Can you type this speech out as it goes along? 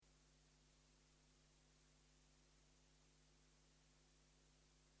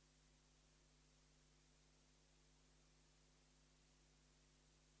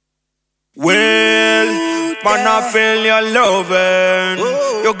Well, man, I feel your loving.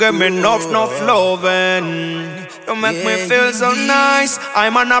 You give me enough loving. You make me feel so nice.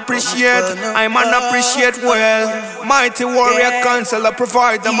 I'm an appreciate well. Mighty warrior, counselor,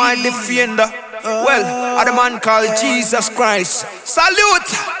 provider, my defender. Well, I'm the man called Jesus Christ.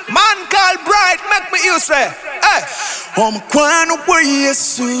 Salute, man called Bryt. Make me you say, hey. Omukwano Gwo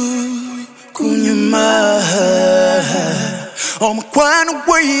Yesu kunyuma. Omukwano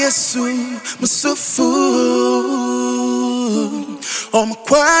Gwo Yesu musufu.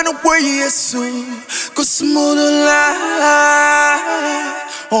 Omukwano Gwo Yesu kusumulula.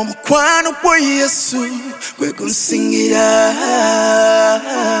 Omukwano Gwo Yesu gwe kunsingira.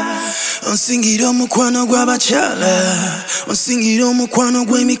 Onsingira omukwano gw'abakyala, onsingira omukwano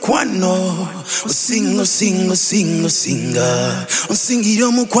gw'emikwano, osinga. Onsingira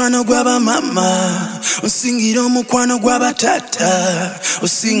omukwano gw'abamama, onsingira omukwano gw'abatata,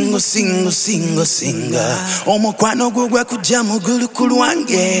 osinga. Omukwano gwo gwakujja mu ggulu ku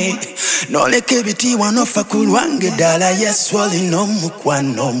lwange, n'oleka ebitiibwa n'ofa ku lwange ddala. Yesu olina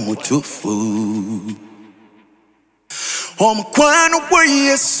omukwano omutuufu. Omukwano Gwo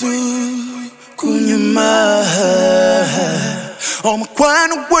Yesu kunyuma.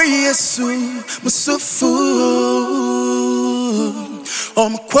 Omukwano Gwo Yesu musufu.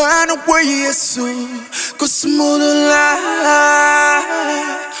 Omukwano Gwo Yesu kusumulula.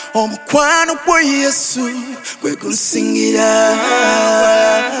 Omukwano Gwo Yesu gwe kunsingira.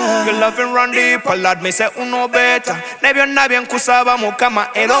 Your loving run deeper, Lord, me say uno better. Nebyo nkusaba mukama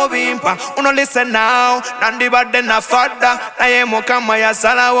elobimpa. Uno listen now, nandi badde na fada. Naye mukama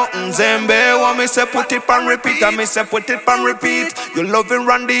yasalawo nzembewo. Me say put it and repeat, me say put it and repeat. Your loving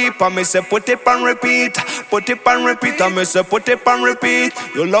run deeper, me say put it and repeat. Put it and repeat, me say put it and repeat.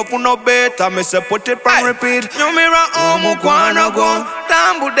 Your love uno better, me say put it and repeat. Nyumira omukwano gwo,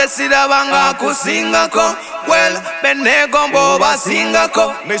 tambude sirabanga kusingako. Well, benegombo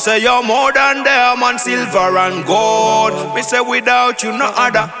basingako. Me say you're more than diamond, silver and gold. Me say without you no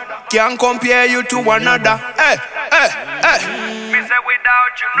other can't compare you to another. Hey. Me say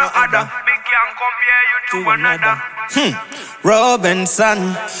without you no other, me can't compare you to another.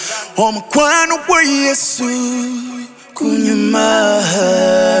 Robinson. Omukwano Gwo Yesu kunyuma.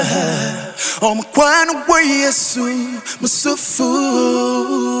 Omukwano Gwo Yesu musufu.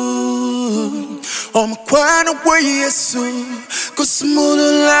 Omukwano Gwo Yesu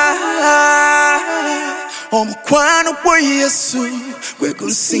kusumulula. Omukwano Gwo Yesu gwe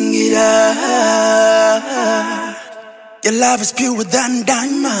kunsingira. Your love is purer than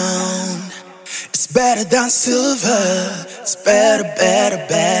diamond. It's better than silver. It's better.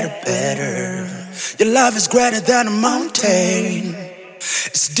 Your love is greater than a mountain.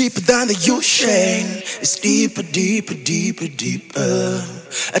 It's deeper than the ocean. It's deeper.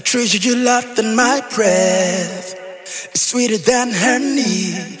 I treasure your love than my breath. It's sweeter than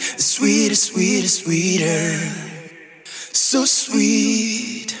honey. It's sweeter. So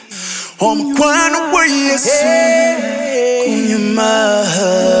sweet. Omukwano Gwo Yesu kunyuma.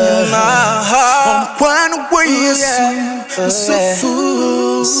 Omukwano Gwo Yesu musufu.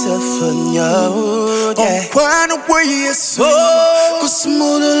 Omukwano Gwo Yesu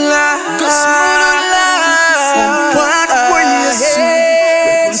kusumulula. Omukwano Gwo Yesu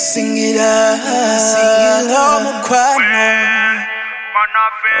kunsingira. Omukwano.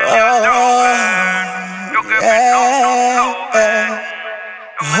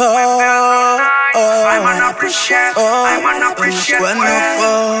 I'm an appreciate.